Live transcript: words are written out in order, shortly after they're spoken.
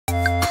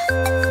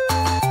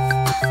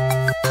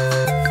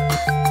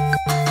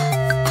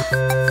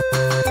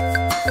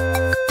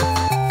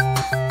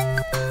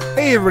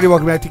Hey everybody,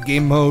 welcome back to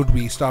Game Mode.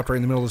 We stopped right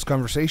in the middle of this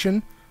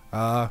conversation.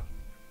 Go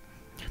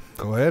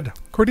ahead.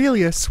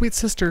 Cordelia, sweet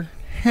sister,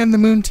 hand the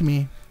moon to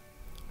me.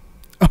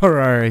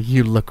 Aurora,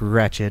 you look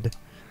wretched.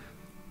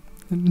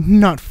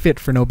 Not fit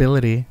for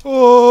nobility.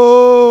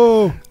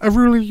 Oh! A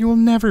ruler you will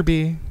never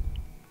be.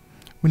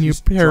 When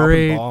She's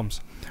dropping bombs.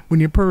 When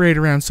you parade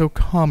around so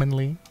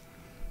commonly.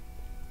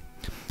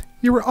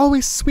 You were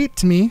always sweet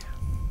to me.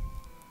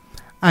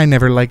 I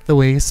never liked the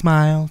way you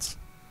smiled.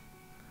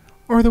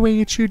 Or the way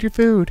you chewed your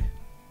food.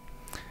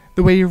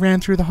 The way you ran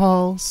through the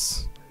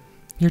halls.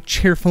 Your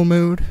cheerful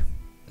mood.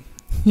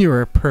 You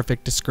were a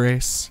perfect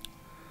disgrace.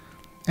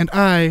 And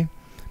I...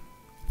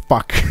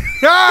 Fuck.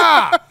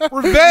 Ah!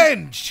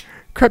 Revenge!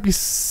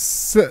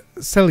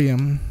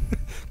 Crepuscellum.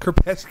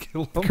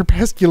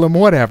 Crepusculum.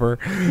 Whatever.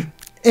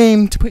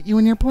 Aim to put you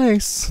in your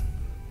place.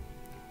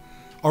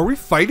 Are we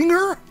fighting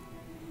her?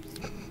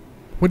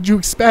 What did you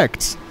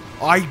expect?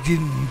 I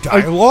didn't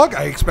dialogue.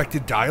 I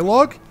expected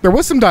dialogue. There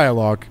was some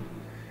dialogue.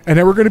 And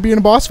then we're going to be in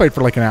a boss fight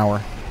for like an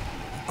hour.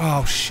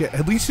 Oh, shit.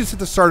 At least it's at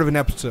the start of an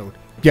episode.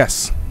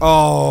 Yes.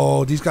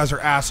 Oh, these guys are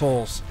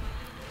assholes.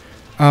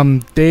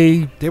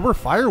 They were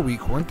fire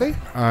weak, weren't they?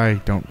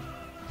 I don't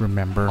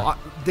remember.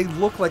 They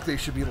look like they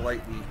should be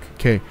light weak.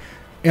 Okay.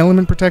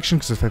 Element protection,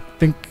 because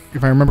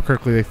if I remember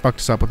correctly, they fucked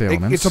us up with the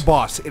elements. It's a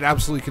boss. It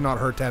absolutely cannot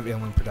hurt to have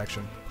element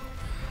protection.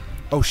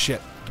 Oh, shit.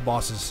 The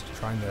boss is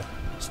trying to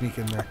sneak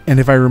in there.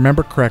 And if I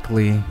remember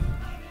correctly,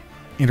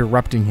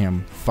 interrupting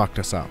him fucked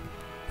us up.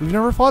 We've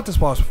never fought this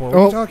boss before. What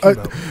are you talking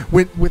about?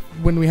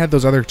 When we had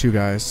those other two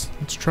guys.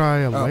 Let's try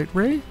a light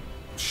ray.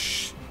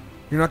 Shh.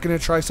 You're not going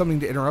to try something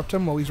to interrupt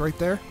him while he's right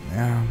there?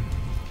 Yeah.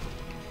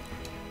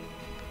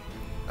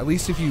 At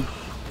least if you...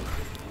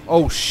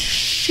 Oh,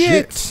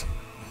 shit!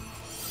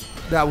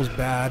 That was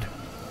bad.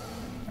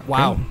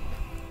 Wow.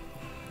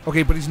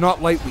 Okay, but he's not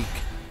light weak.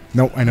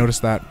 No, I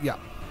noticed that. Yeah.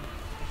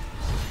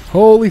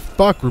 Holy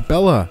fuck,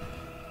 Rubella.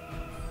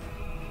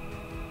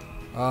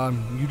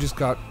 You just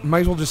got...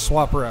 Might as well just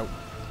swap her out.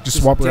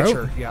 Just swap her out?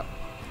 Her. Yeah.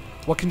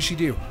 What can she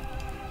do?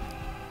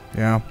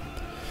 Yeah.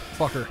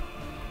 Fuck her.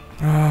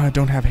 I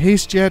don't have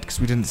haste yet because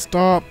we didn't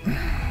stop.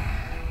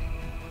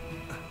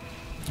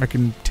 I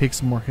can take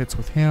some more hits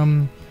with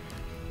him.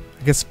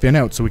 I guess Finn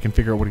out so we can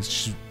figure out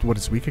what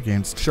it's weak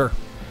against. Sure.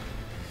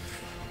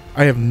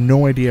 I have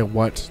no idea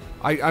what...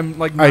 I'm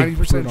like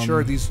 90%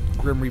 sure these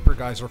Grim Reaper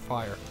guys are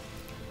fire.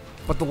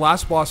 But the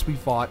last boss we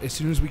fought, as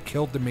soon as we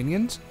killed the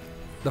minions,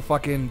 the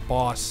fucking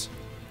boss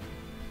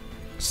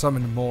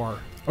summoned more.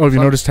 Oh, have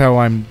you noticed how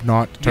I'm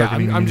not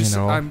targeting I'm just at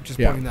all? I'm just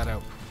pointing that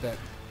out. That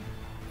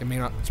it may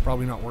not. It's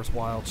probably not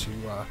worthwhile to.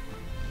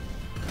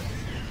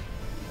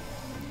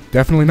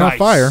 Definitely not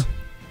fire.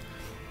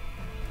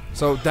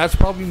 So that's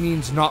probably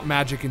means not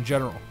magic in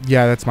general.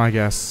 Yeah, that's my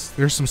guess.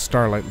 There's some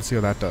starlight. Let's see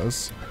how that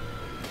does.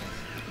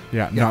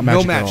 Yeah, not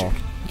magic, no magic at all.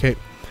 Okay,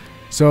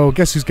 so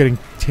guess who's getting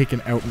taken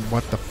out?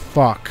 What the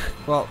fuck?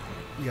 Well,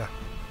 yeah.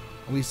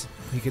 At least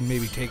he can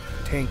maybe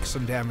tank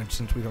some damage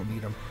since we don't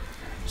need him.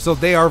 So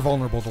they are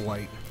vulnerable to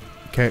light.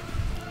 Okay.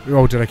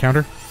 Oh, did I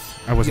counter?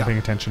 I wasn't paying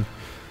attention.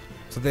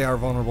 So they are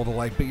vulnerable to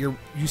light, but you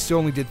still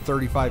only did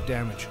 35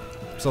 damage.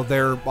 So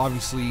they're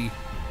obviously...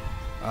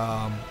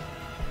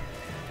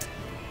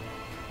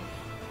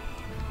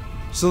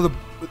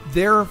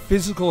 they're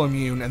physical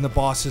immune, and the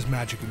boss is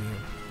magic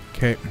immune.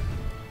 Okay.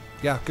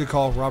 Yeah, good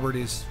call. Robert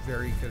is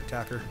very good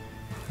attacker.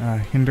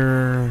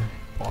 Hinder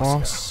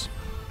boss. Yeah.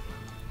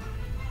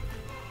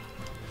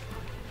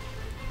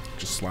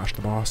 Just slash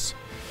the boss.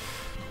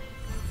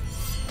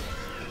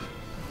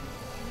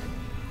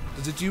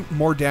 Does it do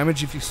more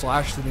damage if you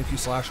slash than if you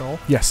slash all?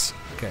 Yes.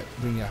 Okay,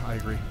 then yeah, I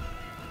agree.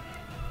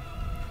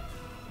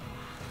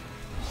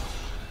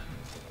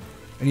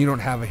 And you don't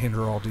have a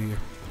hinder all, do you?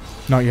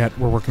 Not yet.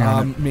 We're working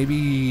on it.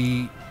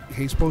 Maybe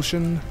haste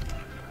potion.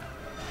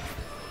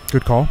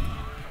 Good call.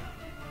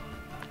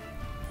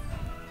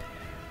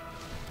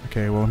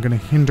 Okay, well, I'm going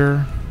to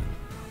hinder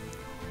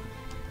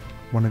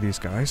one of these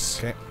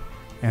guys. Okay.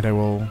 And I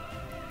will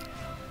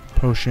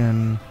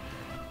potion...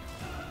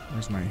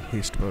 Where's my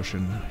haste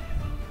potion?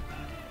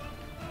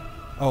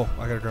 Oh,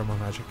 I gotta grab more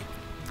magic.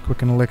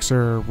 Quicken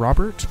elixir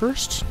Robert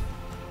first.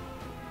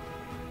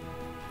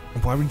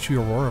 And why wouldn't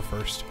you Aurora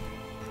first?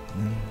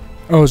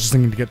 Oh, I was just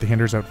thinking to get the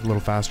hinders out a little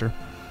faster.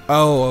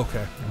 Oh,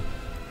 okay.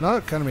 No,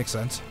 that kind of makes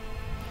sense.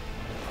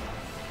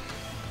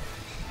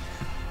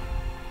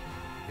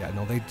 Yeah,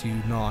 no, they do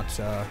not.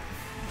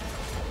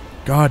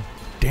 God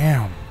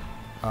damn.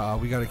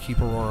 We gotta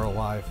keep Aurora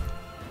alive.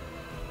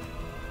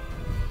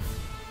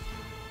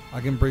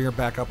 I can bring her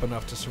back up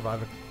enough to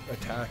survive an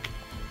attack.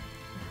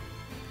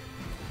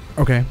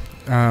 Okay.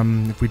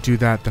 If we do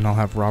that, then I'll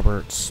have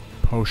Robert's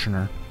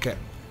potioner. Okay.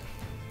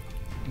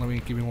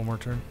 Give me one more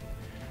turn.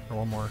 Or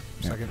one more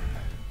second.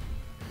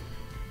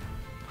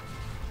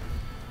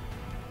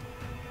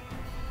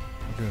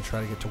 I'm going to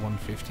try to get to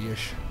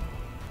 150-ish.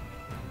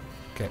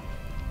 Okay.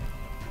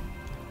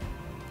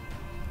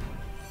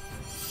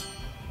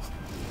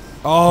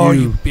 Oh,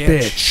 you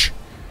bitch.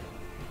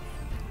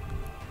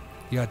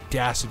 The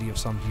audacity of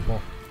some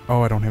people.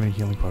 Oh, I don't have any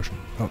healing potion.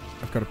 Oh,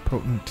 I've got a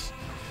potent.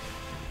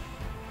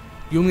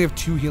 You only have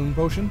 2 healing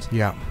potions?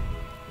 Yeah.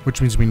 Which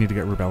means we need to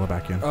get Rubella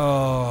back in.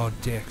 Oh,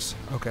 dicks.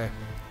 Okay.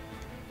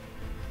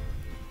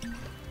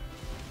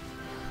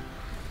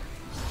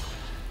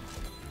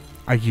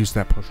 I used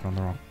that potion on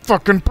the wrong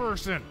fucking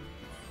person.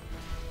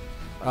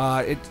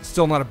 It's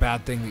still not a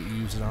bad thing that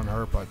you use it on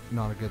her, but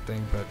not a good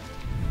thing, but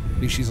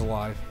at least she's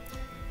alive.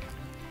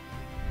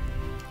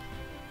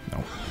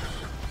 No.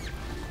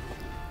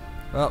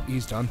 Well,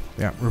 he's done.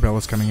 Yeah,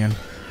 Rubella's coming in.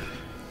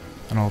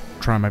 And I'll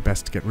try my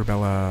best to get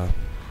Rubella...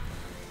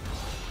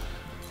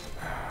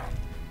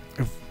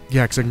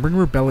 Yeah, because I can bring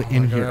Rubella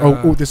in here.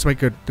 Oh, this might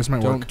good. This might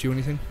work. Don't do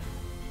anything.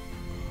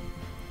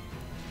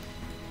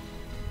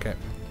 Okay.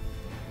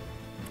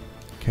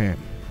 Okay.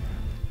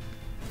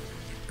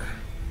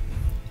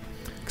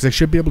 Because I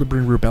should be able to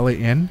bring Rubella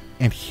in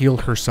and heal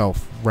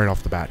herself right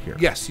off the bat here.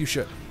 Yes, you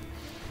should.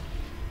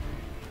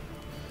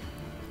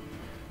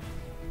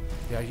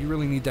 Yeah, you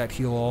really need that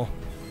heal all.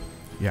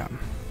 Yeah.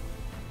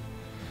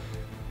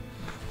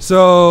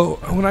 So,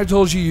 when I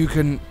told you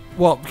can...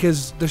 Well,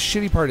 because the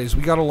shitty part is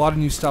we got a lot of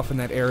new stuff in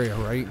that area,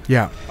 right?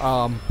 Yeah.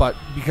 But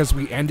because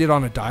we ended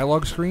on a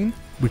dialogue screen,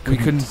 we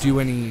couldn't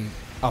do any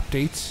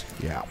updates.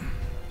 Yeah.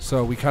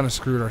 So we kind of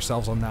screwed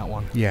ourselves on that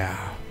one.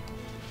 Yeah.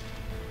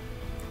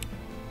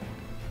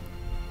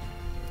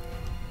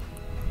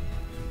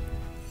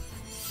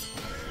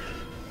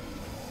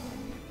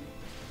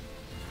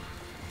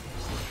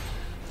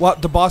 Well,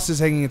 the boss is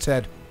hanging its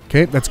head.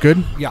 Okay, that's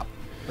good. Yeah,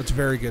 that's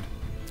very good.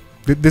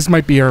 This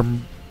might be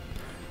one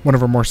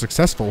of our more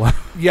successful.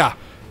 Yeah.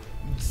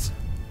 This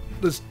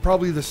is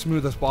probably the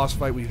smoothest boss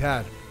fight we've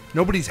had.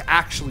 Nobody's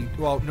actually...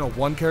 Well, no,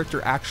 one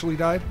character actually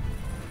died.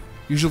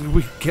 Usually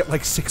we get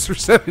like 6 or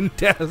 7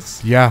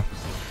 deaths. Yeah.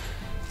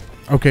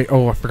 Okay,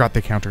 oh, I forgot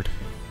they countered.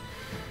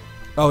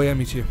 Oh, yeah,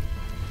 me too.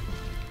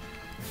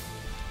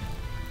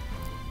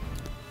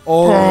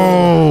 Oh!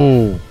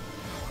 Oh!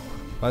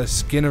 By the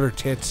skin of her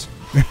tits.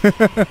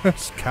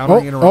 Just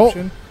countering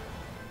interruption.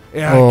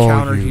 Yeah,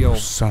 counter you heal.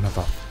 Son of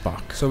a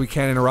fuck. So we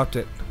can't interrupt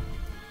it.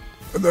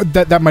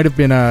 That might have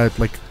been a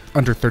like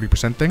under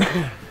 30% thing.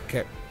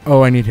 Okay.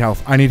 Oh, I need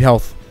health. I need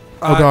health.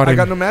 Oh god. I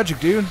got no magic,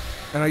 dude.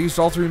 And I used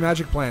all 3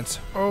 magic plants.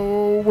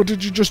 Oh, what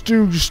did you just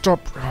do? You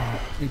stopped.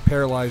 We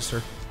paralyzed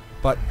her.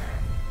 But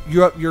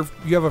you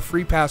have a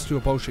free pass to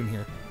a potion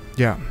here.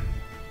 Yeah.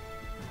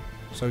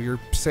 So you're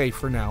safe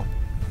for now.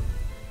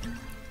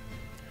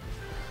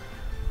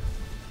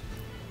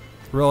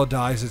 Rilla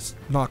dies. It's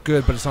not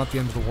good, but it's not the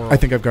end of the world. I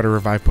think I've got a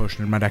revive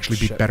potion. It might actually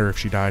be better if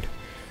she died.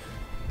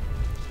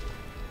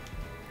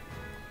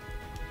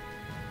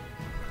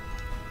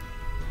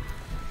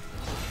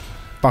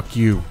 Fuck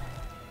you.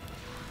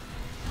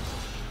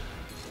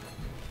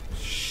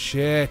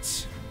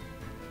 Shit.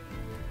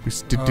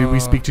 Did we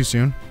speak too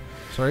soon?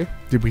 Sorry?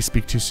 Did we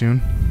speak too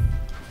soon?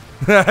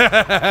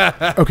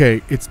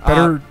 Okay, it's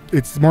better.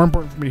 It's more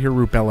important for me to hear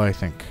Rubella, I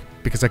think,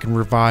 because I can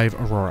revive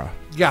Aurora.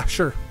 Yeah,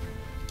 sure.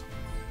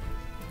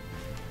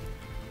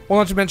 Well,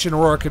 not to mention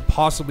Aurora could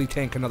possibly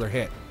tank another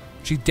hit.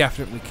 She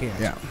definitely can.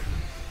 Yeah.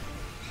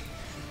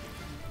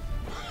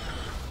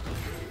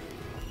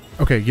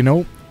 Okay, you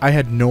know, I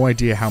had no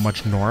idea how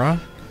much Nora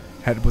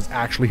was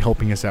actually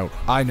helping us out.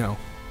 I know.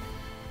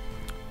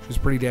 She was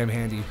pretty damn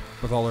handy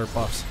with all her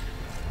buffs.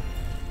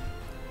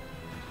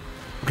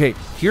 Okay,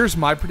 here's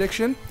my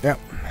prediction. Yeah.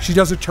 She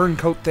does a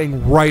turncoat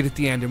thing right at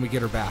the end and we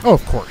get her back. Oh,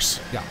 of course.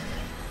 Yeah.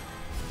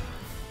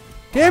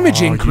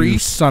 Damage increase. You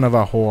son of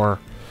a whore.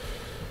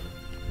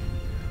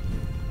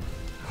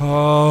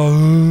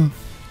 Yo,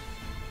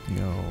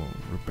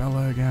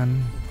 Rubella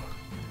again.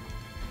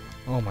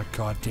 Oh my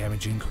god,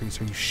 damage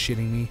increase. Are you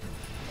shitting me?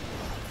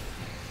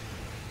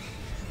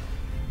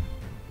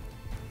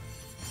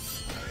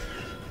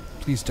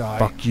 Please die.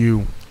 Fuck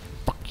you.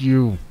 Fuck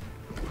you.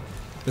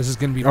 This is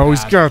going to be bad.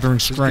 He's gathering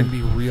strength. This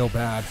is going to be real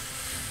bad.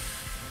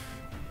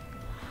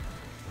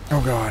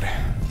 Oh god.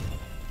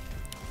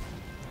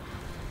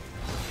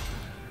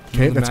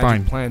 Okay, that's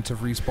fine. Plants have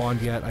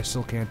respawned yet. I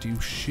still can't do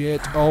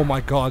shit. Oh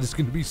my god, this is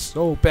going to be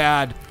so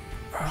bad.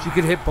 She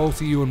could hit both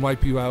of you and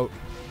wipe you out.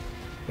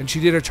 And she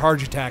did a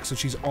charge attack, so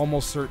she's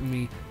almost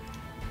certainly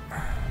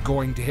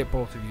going to hit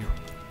both of you.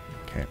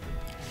 Okay.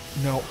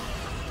 No.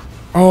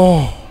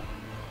 Oh.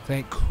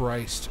 Thank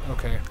Christ.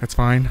 Okay. That's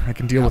fine. I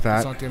can deal with that.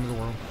 It's not the end of the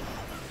world.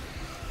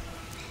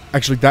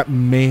 Actually, that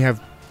may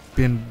have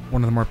been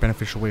one of the more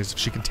beneficial ways if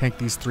she can tank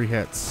these 3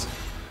 hits.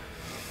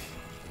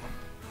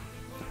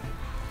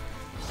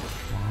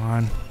 Come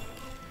on.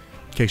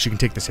 Okay, she can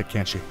take this hit,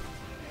 can't she?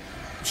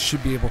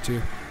 Should be able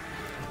to.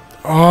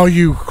 Oh,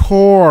 you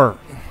whore.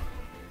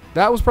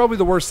 That was probably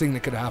the worst thing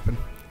that could happen.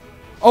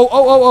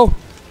 Oh.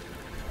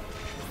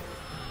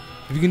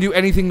 If you can do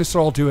anything to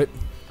Saul, do it.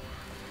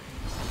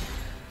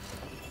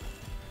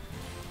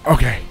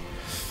 Okay.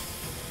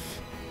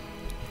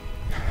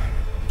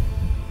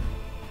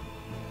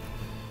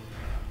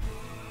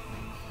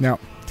 Now,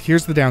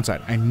 here's the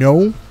downside. I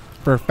know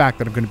for a fact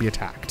that I'm going to be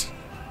attacked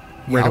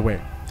right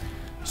away.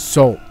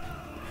 So,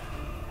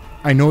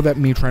 I know that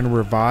me trying to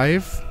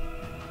revive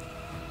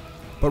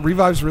But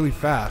revive's really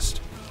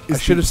fast. I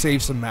should have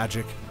saved some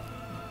magic.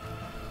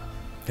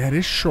 That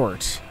is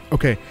short.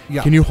 Okay.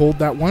 Yeah. Can you hold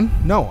that one?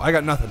 No, I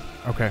got nothing.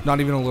 Okay.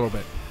 Not even a little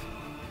bit.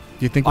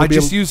 Do you think I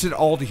just used it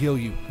all to heal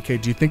you. Okay,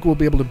 do you think we'll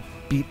be able to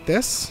beat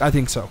this? I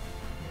think so.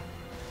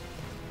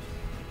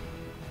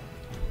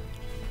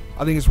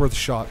 I think it's worth a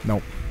shot.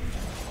 Nope.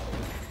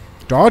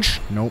 Dodge?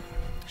 Nope.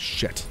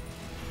 Shit.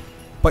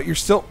 But you're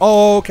still...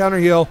 Oh, counter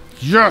heal.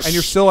 Yes! And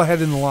you're still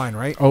ahead in the line,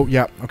 right? Oh,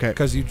 yeah. Okay.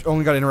 Because you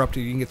only got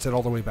interrupted. You can get set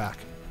all the way back.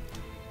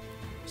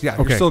 So yeah,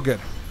 Okay. you're still good.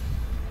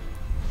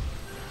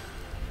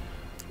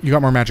 You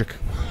got more magic.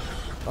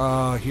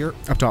 Here.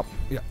 Up top.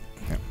 Yeah.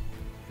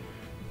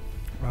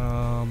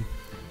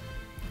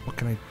 What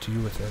can I do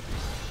with it?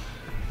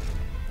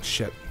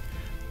 Shit.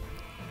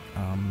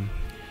 You're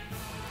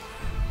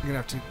gonna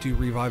have to do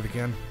revive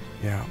again.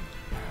 Yeah.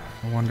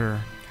 I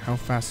wonder, how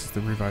fast is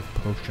the revive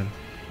potion?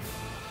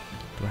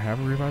 Do I have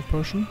a revive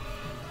potion?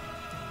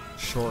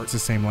 Short. It's the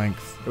same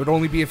length. It would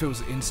only be if it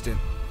was instant.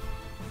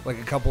 Like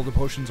a couple of the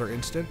potions are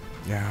instant.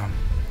 Yeah.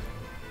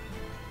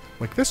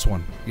 Like this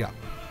one. Yeah.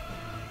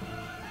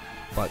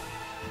 But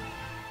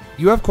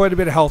you have quite a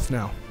bit of health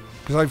now.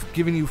 Because I've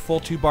given you full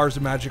 2 bars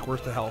of magic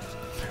worth of health.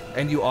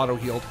 And you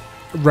auto-healed.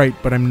 Right,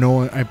 but I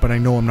know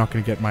I'm not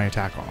going to get my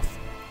attack off.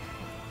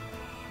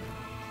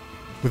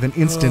 With an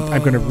instant,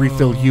 I'm going to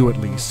refill you at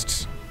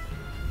least.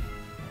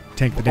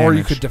 Tank the damage. Or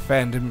you could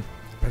defend and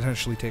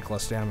potentially take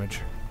less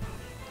damage.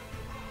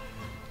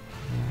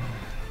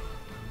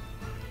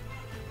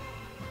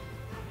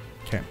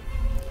 Okay.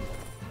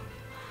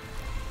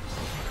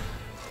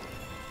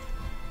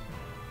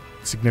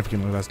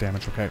 Significantly less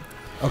damage, okay.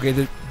 Okay,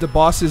 the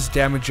boss's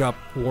damage up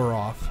wore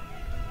off.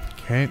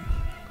 Okay.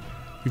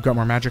 You've got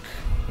more magic.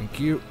 Thank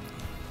you.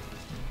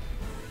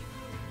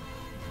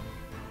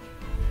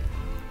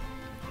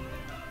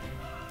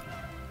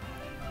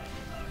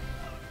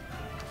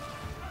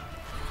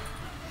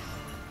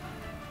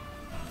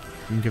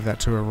 You can give that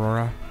to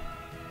Aurora.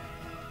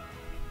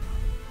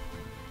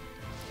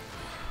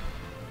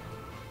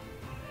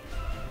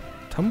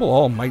 Tumble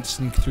All might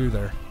sneak through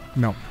there.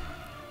 No.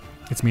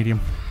 It's medium.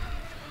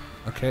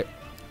 Okay.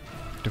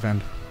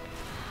 Defend.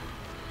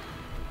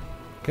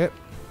 Okay.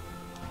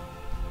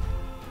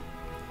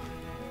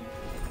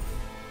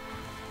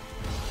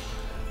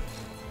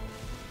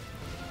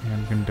 And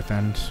I'm going to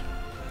defend.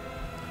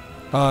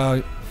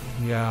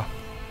 Yeah.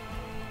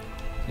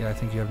 Yeah, I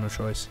think you have no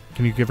choice.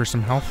 Can you give her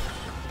some health?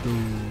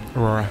 Ooh.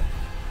 Aurora.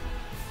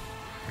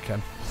 I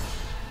can.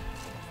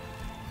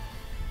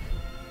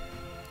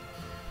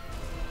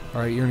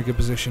 Alright, you're in a good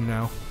position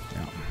now.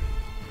 Yeah.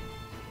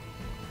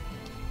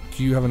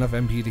 Do you have enough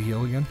MP to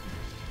heal again?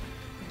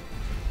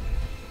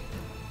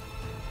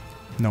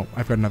 No,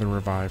 I've got another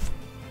revive.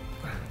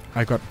 I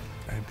have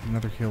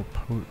another heal.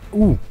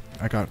 Ooh,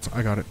 I got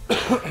it.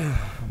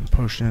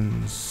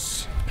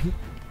 Potions.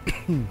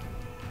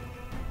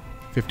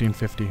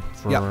 1550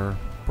 for. Yep.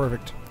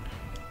 Perfect.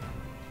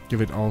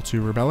 Give it all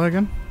to Rebella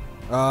again.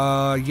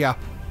 Yeah.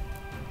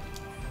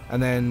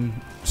 And then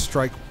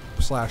strike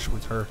slash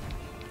with her.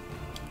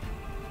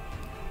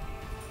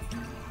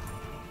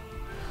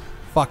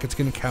 Fuck, it's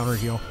gonna counter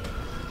heal.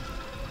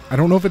 I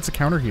don't know if it's a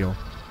counter heal.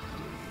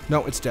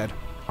 No, it's dead.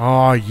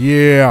 Oh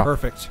yeah.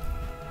 Perfect.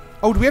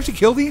 Oh, do we have to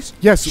kill these?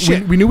 Yes,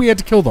 Shit. we knew we had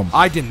to kill them.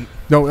 I didn't.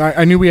 No,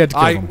 I knew we had to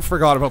kill them. I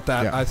forgot about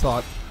that. Yeah. I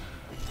thought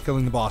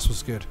killing the boss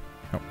was good.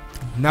 No.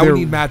 Now we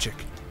need magic.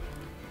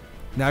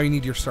 Now you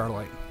need your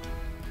starlight.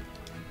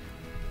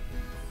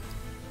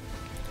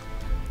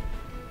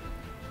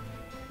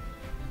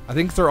 I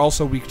think they're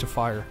also weak to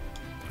fire.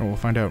 Oh, we'll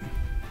find out.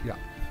 Yeah.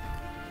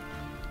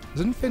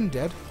 Isn't Finn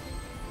dead?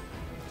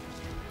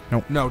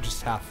 Nope. No,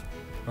 just half.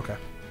 Okay.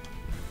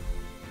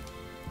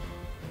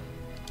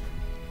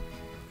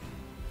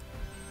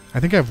 I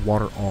think I have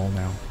water all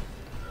now.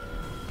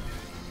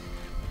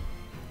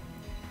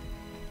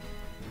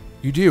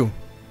 You do.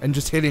 And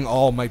just hitting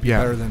all might be Yeah.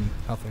 better than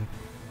nothing.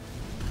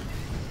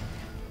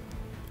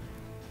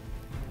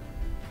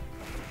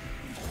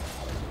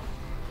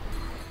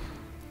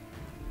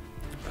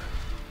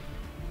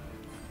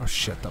 Oh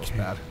shit, that was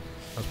bad.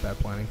 That was bad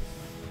planning.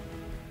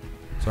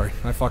 Sorry,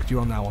 I fucked you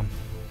on that one.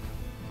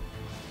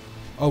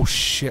 Oh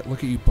shit, look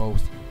at you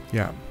both.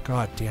 Yeah.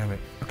 God damn it.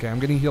 Okay, I'm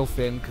gonna heal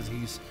Finn because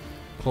he's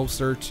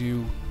closer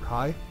to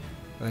high.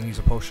 And then use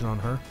a potion on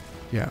her.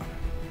 Yeah.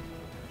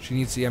 She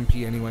needs the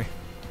MP anyway.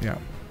 Yeah.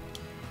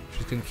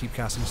 She's gonna keep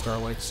casting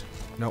starlights.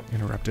 Nope.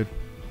 Interrupted.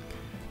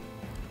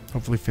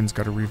 Hopefully Finn's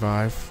got a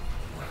revive.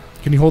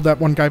 Can you hold that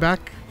one guy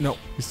back? Nope.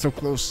 He's so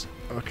close.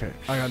 Okay.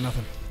 I got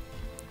nothing.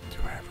 Do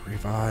I have a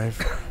revive?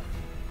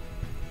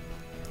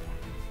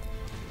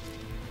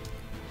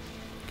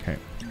 Okay.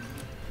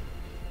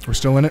 We're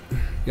still in it?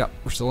 Yep,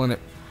 we're still in it.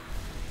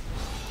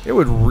 It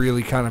would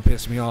really kind of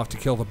piss me off to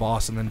kill the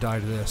boss and then die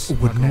to this.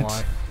 Wouldn't not it? gonna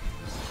lie.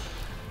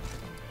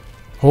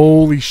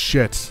 Holy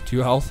shit. 2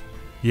 health?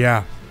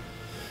 Yeah.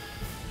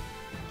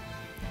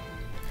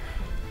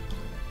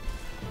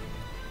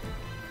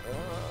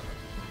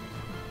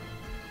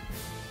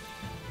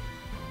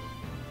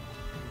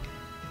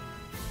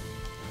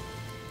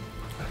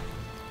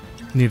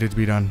 Needed to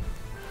be done.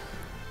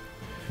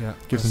 Yeah.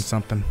 Gives him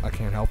something. I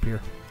can't help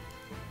here.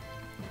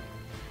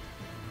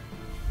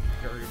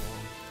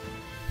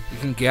 You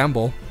can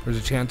gamble. There's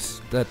a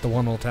chance that the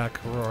one will attack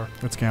Aurora.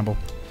 Let's gamble.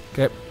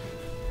 Okay.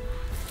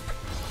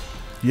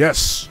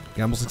 Yes.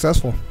 Gamble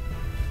successful.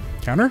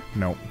 Counter?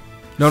 No.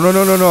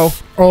 No.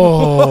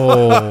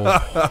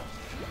 Oh.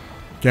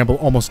 Gamble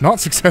almost not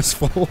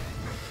successful.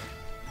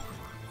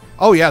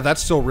 Oh, yeah,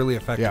 that's still really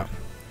effective. Yeah.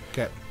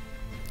 Okay.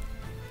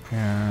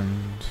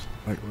 And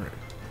like right.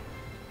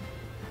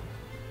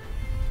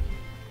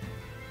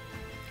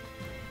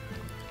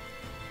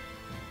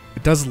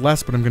 It does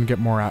less, but I'm gonna get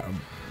more out,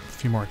 a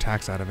few more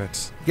attacks out of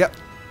it. Yep.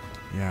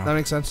 Yeah. That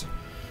makes sense.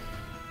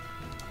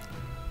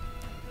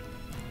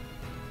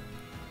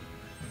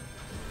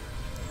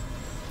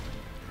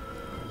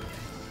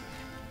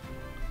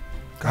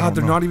 God,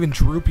 they're not even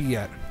droopy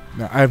yet.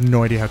 No, I have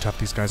no idea how tough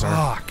these guys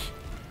are. Fuck.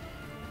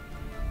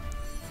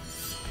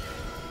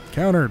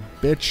 Counter,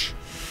 bitch.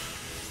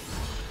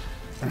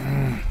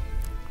 Oh,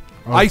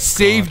 I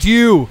saved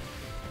you.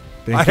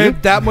 Thank I you.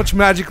 had that much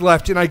magic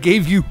left, and I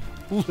gave you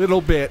a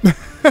little bit.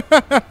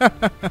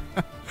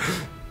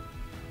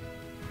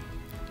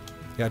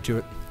 Yeah, do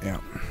it. Yeah.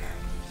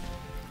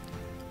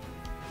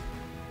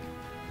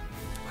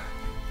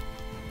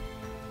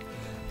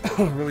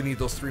 I really need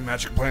those 3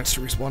 magic plants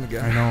to respawn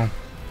again. I know.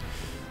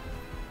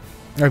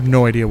 I have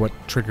no idea what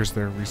triggers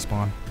their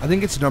respawn. I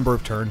think it's number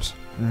of turns.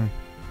 Mm.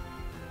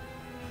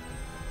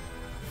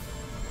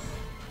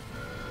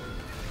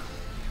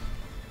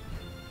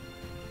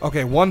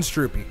 Okay, 1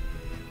 Stroopy.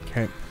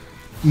 Okay.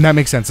 And that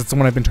makes sense. It's the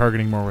one I've been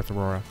targeting more with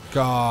Aurora.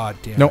 God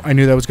damn. No, I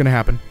knew that was going to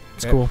happen.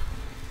 It's Okay. cool.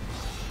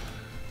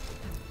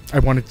 I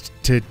wanted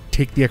to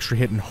take the extra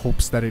hit in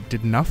hopes that it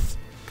did enough.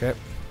 Okay.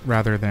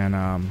 Rather than,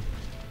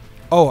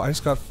 Oh, I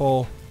just got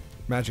full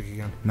magic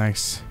again.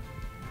 nice.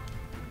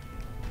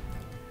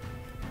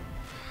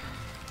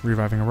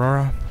 Reviving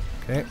Aurora.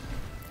 Okay.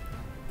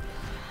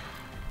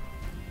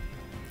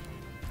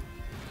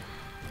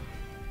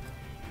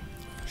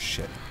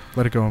 Shit.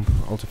 Let it go.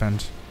 I'll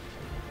defend.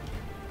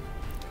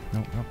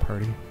 Nope, not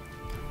party. Do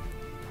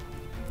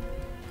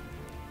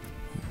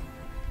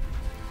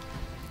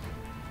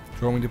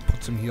you want me to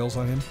put some heals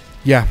on him?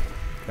 Yeah.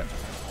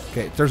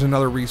 Okay, there's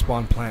another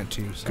respawn plant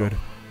too, so Good.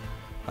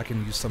 I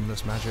can use some of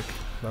this magic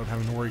without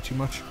having to worry too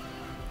much.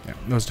 Yeah,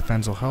 those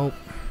defends will help.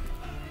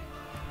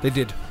 They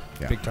did.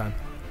 Yeah. Big time.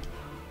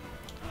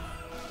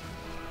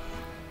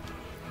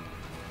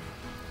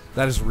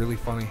 That is really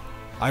funny.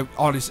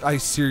 I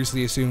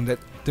seriously assumed that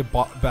the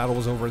battle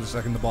was over the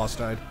second the boss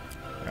died.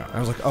 Yeah. I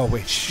was like, oh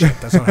wait, shit,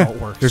 that's not how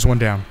it works. There's one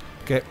down.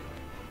 Okay.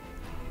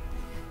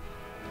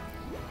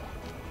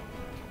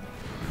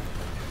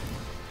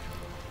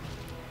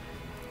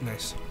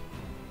 Nice.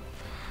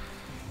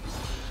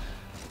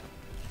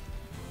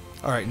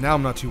 Alright, now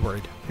I'm not too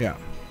worried. Yeah.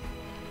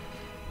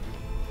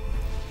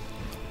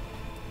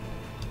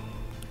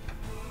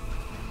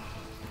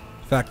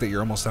 The fact that you're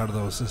almost out of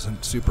those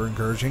isn't super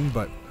encouraging,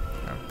 but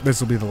This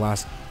will be the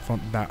last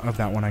of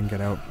that one I can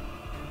get out.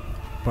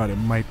 But it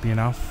might be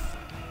enough.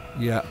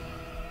 yeah.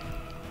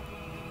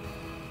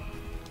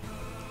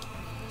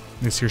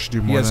 This here should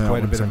do more He has than that quite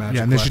a one bit of said. magic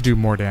Yeah, and this left. should do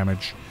more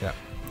damage. Yeah.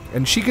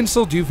 And she can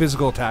still do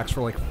physical attacks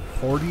for like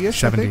 40-ish,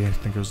 70, I I think?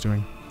 think it was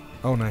doing.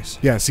 Oh, nice.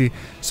 Yeah, see,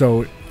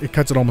 so it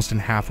cuts it almost in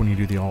half when you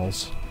do the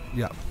alls.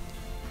 Yeah.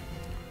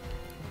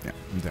 Yeah,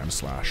 and down to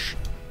slash.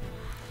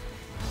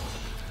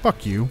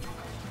 Fuck you.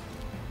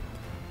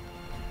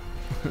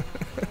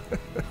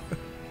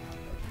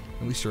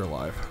 At least you're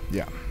alive.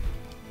 Yeah.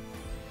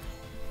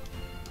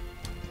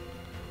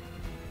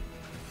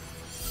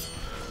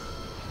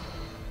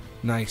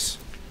 Nice.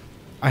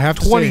 I have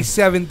to say,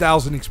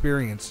 27,000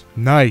 experience.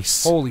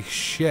 nice. Holy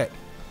shit.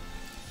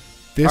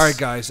 This, All right,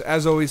 guys.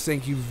 As always,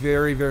 thank you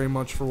very, very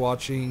much for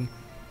watching.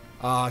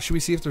 Should we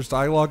see if there's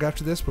dialogue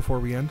after this before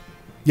we end?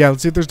 Yeah,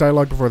 let's see if there's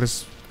dialogue before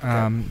this.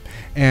 Okay.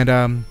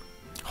 And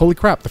holy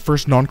crap, the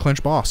first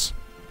non-clench boss.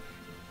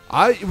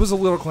 It was a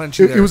little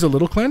clenchy there. It was a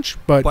little clench,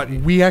 but But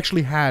we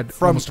actually had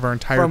almost of our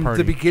entire from party.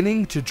 the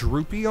beginning to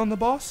droopy on the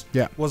boss.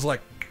 Yeah. Was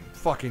like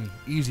fucking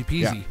easy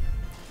peasy.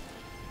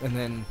 Yeah. And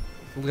then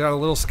we got a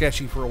little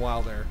sketchy for a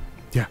while there.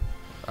 Yeah.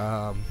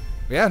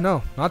 Yeah,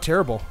 no, not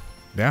terrible.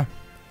 Yeah.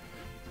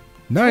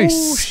 Nice.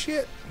 Oh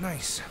shit,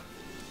 nice.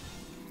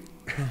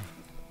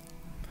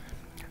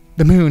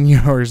 The moon,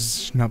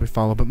 yours shall not be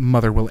followed, but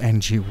mother will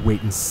end you.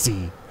 Wait and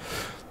see.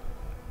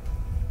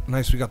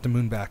 Nice, we got the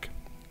moon back.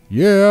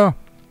 Yeah.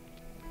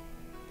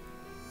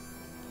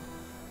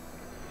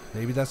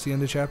 Maybe that's the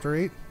end of chapter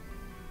 8.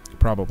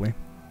 Probably.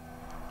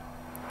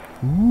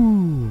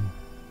 Ooh.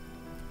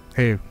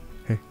 Hey.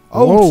 Hey.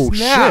 Oh, Whoa,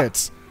 snap.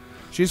 shit.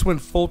 She just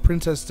went full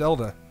Princess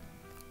Zelda.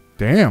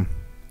 Damn.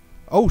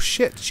 Oh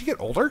shit, did she get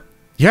older?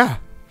 Yeah.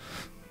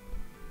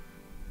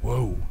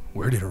 Whoa,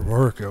 where did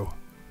Aurora go?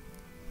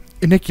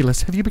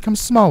 Iniculus, have you become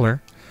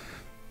smaller?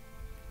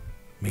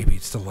 Maybe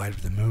it's the light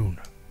of the moon.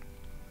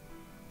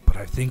 But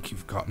I think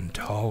you've gotten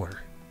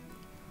taller.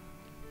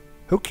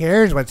 Who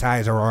cares what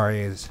size Aurora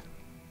is?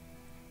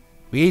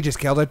 We just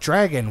killed a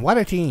dragon. What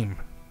a team.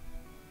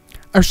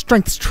 Our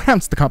strengths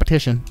trounced the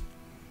competition.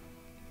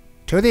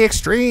 To the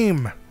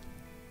extreme.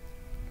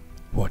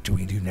 What do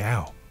we do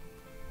now?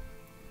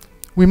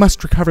 We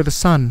must recover the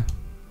sun.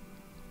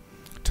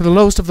 To the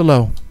lowest of the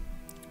low.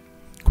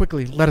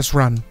 Quickly, let us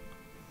run.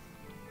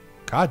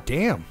 God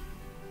damn.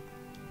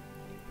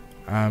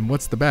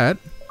 What's the bet?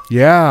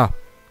 Yeah.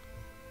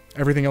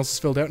 Everything else is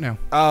filled out now.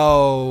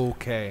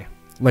 Okay.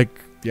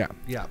 Like, yeah.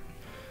 Yeah.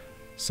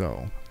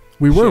 So,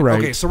 we were Shit. right.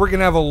 Okay, so we're going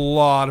to have a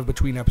lot of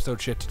between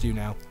episode shit to do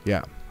now.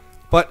 Yeah.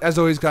 But as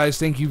always, guys,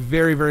 thank you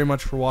very, very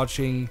much for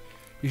watching.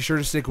 Be sure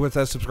to stick with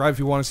us. Subscribe if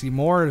you want to see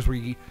more as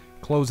we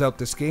close out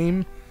this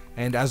game.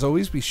 And as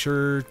always, be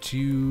sure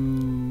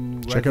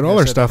to check out all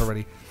our stuff.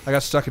 Already. I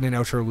got stuck in an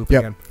outro loop Yep.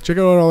 again. Check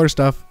out all our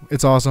stuff.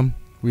 It's awesome.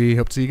 We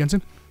hope to see you again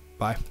soon.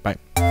 Bye. Bye.